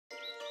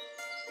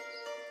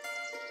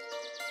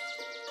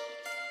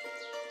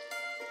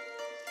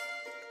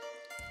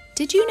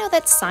Did you know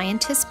that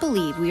scientists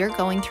believe we are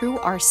going through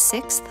our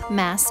 6th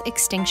mass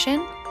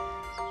extinction?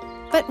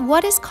 But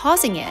what is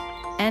causing it,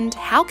 and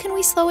how can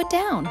we slow it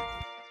down?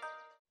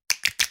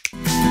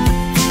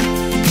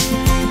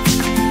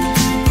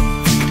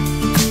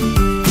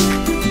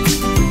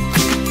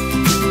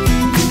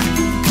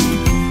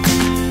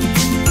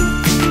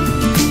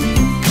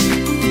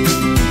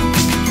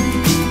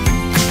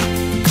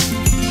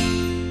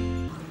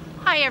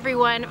 Hi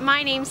everyone,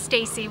 my name's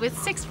Stacy with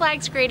Six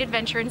Flags Great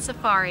Adventure and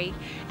Safari,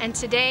 and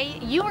today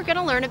you are going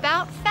to learn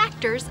about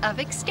factors of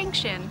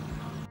extinction.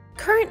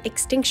 Current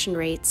extinction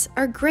rates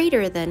are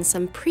greater than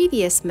some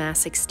previous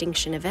mass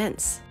extinction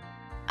events.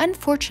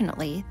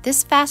 Unfortunately,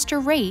 this faster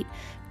rate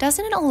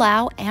doesn't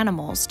allow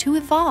animals to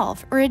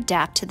evolve or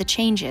adapt to the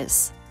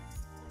changes.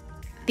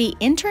 The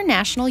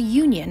International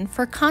Union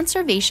for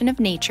Conservation of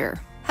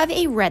Nature have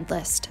a red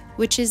list,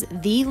 which is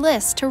the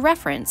list to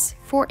reference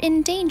for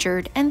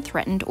endangered and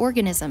threatened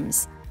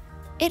organisms.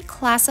 It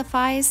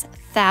classifies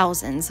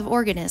thousands of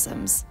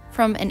organisms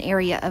from an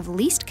area of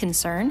least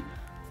concern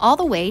all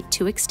the way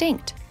to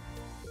extinct.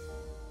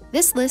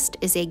 This list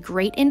is a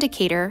great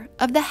indicator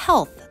of the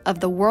health of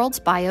the world's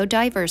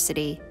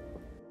biodiversity.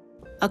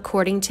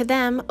 According to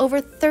them, over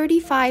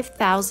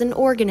 35,000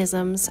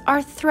 organisms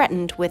are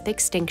threatened with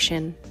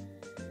extinction.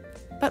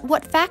 But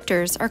what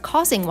factors are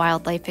causing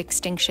wildlife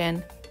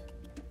extinction?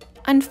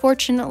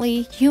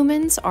 Unfortunately,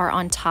 humans are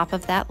on top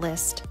of that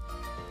list.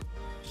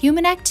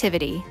 Human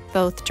activity,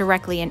 both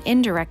directly and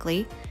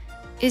indirectly,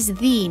 is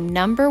the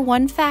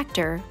 #1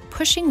 factor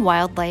pushing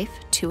wildlife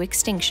to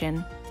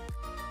extinction.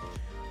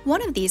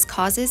 One of these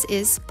causes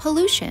is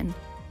pollution.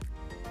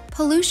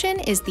 Pollution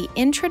is the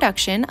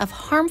introduction of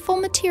harmful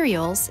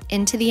materials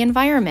into the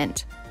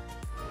environment.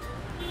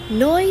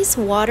 Noise,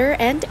 water,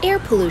 and air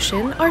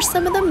pollution are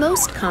some of the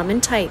most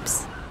common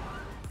types.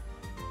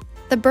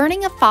 The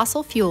burning of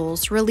fossil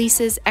fuels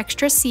releases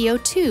extra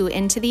CO2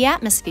 into the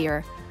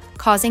atmosphere,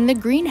 causing the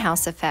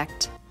greenhouse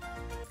effect.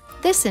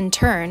 This, in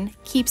turn,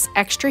 keeps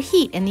extra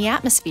heat in the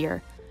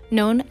atmosphere,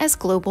 known as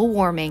global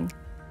warming.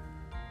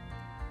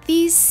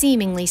 These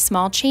seemingly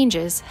small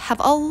changes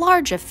have a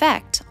large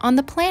effect on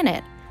the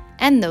planet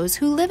and those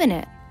who live in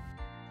it.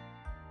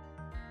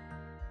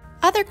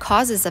 Other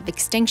causes of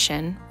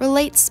extinction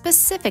relate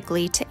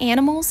specifically to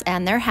animals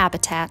and their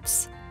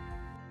habitats.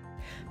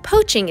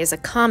 Poaching is a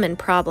common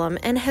problem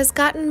and has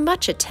gotten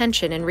much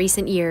attention in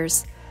recent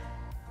years.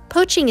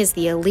 Poaching is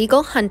the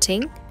illegal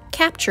hunting,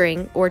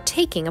 capturing, or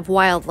taking of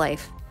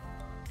wildlife.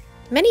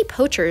 Many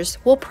poachers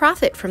will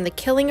profit from the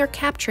killing or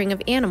capturing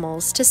of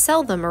animals to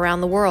sell them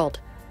around the world.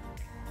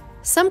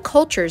 Some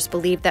cultures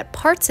believe that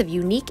parts of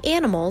unique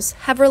animals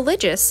have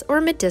religious or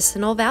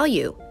medicinal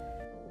value.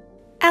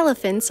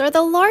 Elephants are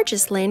the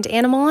largest land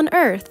animal on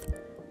Earth,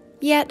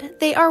 yet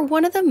they are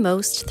one of the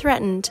most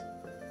threatened.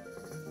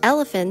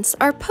 Elephants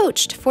are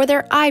poached for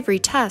their ivory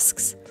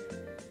tusks,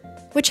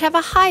 which have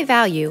a high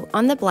value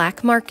on the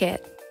black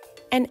market.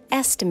 An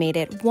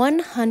estimated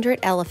 100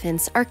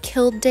 elephants are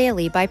killed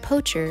daily by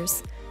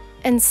poachers,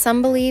 and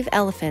some believe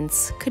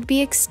elephants could be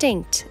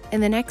extinct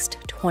in the next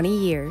 20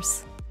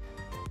 years.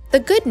 The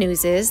good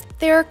news is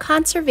there are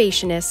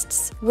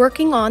conservationists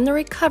working on the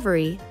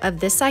recovery of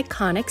this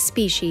iconic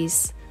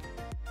species.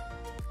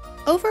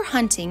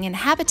 Overhunting and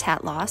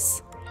habitat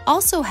loss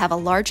also have a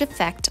large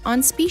effect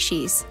on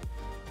species.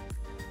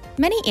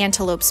 Many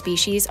antelope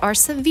species are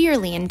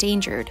severely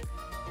endangered.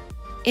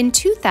 In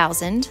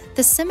 2000,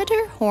 the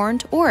scimitar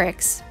horned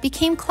oryx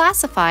became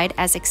classified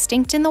as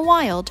extinct in the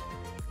wild.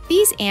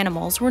 These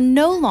animals were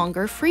no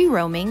longer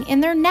free-roaming in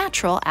their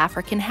natural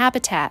African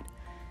habitat.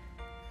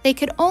 They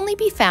could only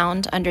be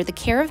found under the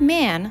care of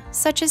man,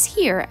 such as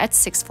here at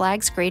Six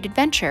Flags Great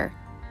Adventure.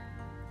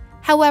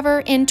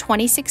 However, in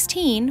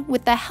 2016,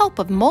 with the help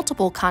of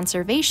multiple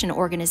conservation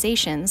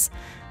organizations,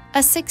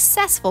 a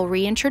successful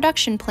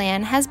reintroduction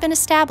plan has been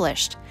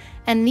established,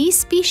 and these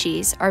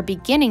species are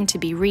beginning to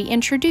be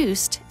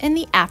reintroduced in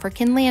the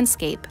African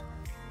landscape.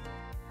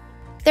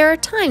 There are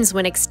times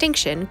when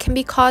extinction can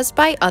be caused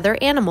by other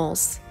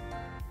animals.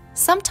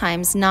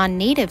 Sometimes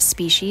non-native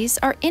species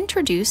are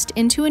introduced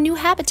into a new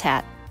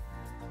habitat.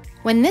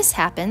 When this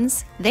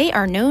happens, they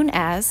are known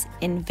as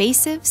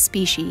invasive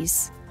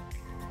species.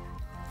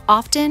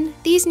 Often,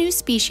 these new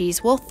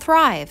species will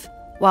thrive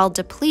while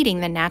depleting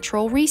the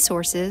natural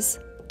resources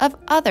of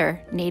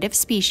other native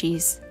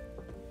species.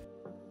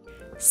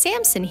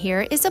 Samson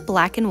here is a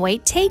black and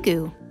white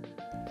tegu.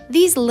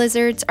 These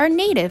lizards are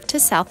native to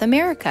South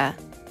America.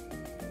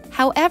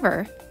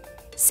 However,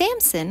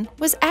 Samson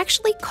was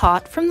actually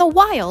caught from the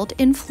wild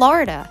in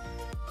Florida.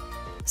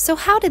 So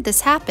how did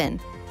this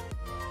happen?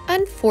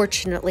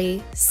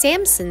 Unfortunately,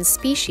 Samson's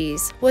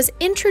species was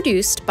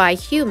introduced by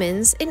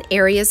humans in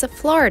areas of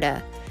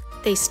Florida.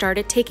 They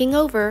started taking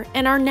over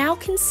and are now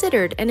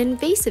considered an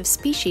invasive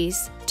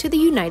species to the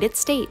United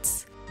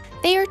States.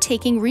 They are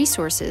taking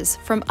resources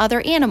from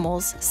other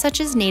animals such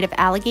as native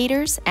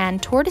alligators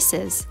and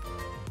tortoises.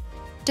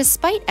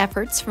 Despite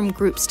efforts from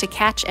groups to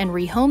catch and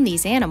rehome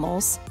these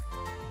animals,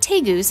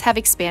 tegus have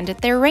expanded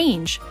their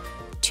range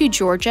to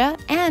Georgia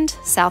and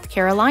South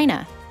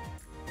Carolina.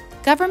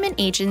 government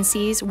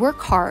agencies work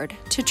hard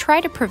to try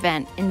to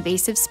prevent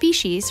invasive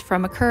species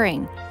from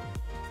occurring.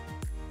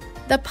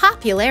 The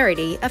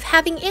popularity of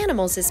having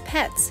animals as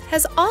pets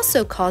has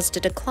also caused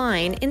a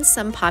decline in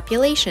some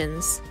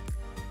populations.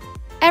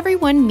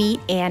 Everyone meet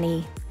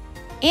Annie.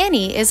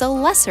 Annie is a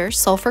lesser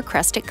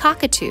sulfur-crested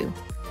cockatoo.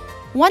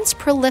 Once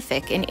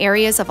prolific in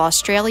areas of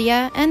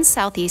Australia and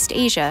Southeast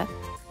Asia,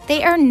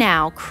 they are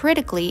now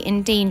critically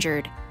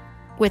endangered,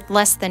 with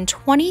less than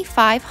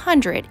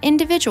 2,500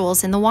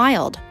 individuals in the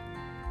wild.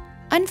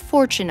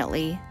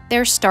 Unfortunately,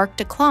 their stark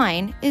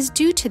decline is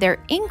due to their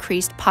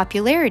increased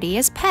popularity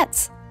as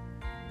pets.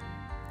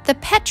 The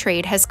pet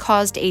trade has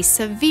caused a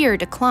severe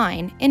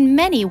decline in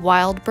many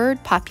wild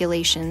bird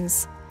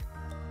populations.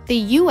 The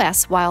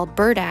U.S. Wild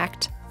Bird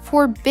Act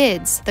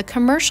forbids the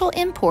commercial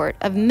import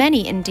of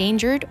many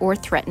endangered or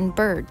threatened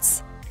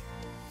birds.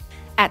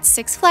 At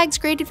Six Flags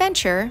Great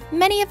Adventure,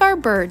 many of our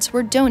birds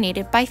were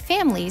donated by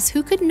families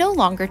who could no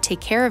longer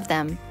take care of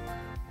them.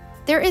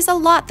 There is a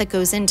lot that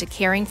goes into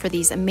caring for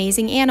these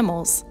amazing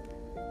animals.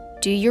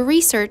 Do your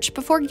research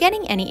before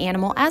getting any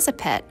animal as a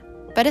pet,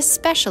 but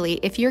especially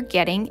if you're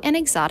getting an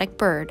exotic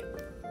bird.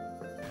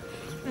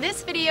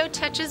 This video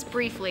touches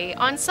briefly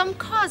on some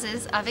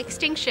causes of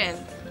extinction.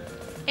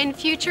 In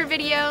future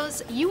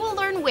videos, you will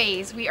learn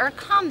ways we are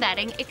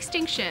combating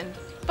extinction,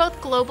 both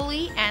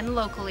globally and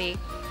locally.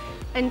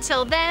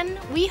 Until then,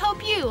 we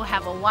hope you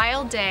have a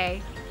wild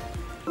day.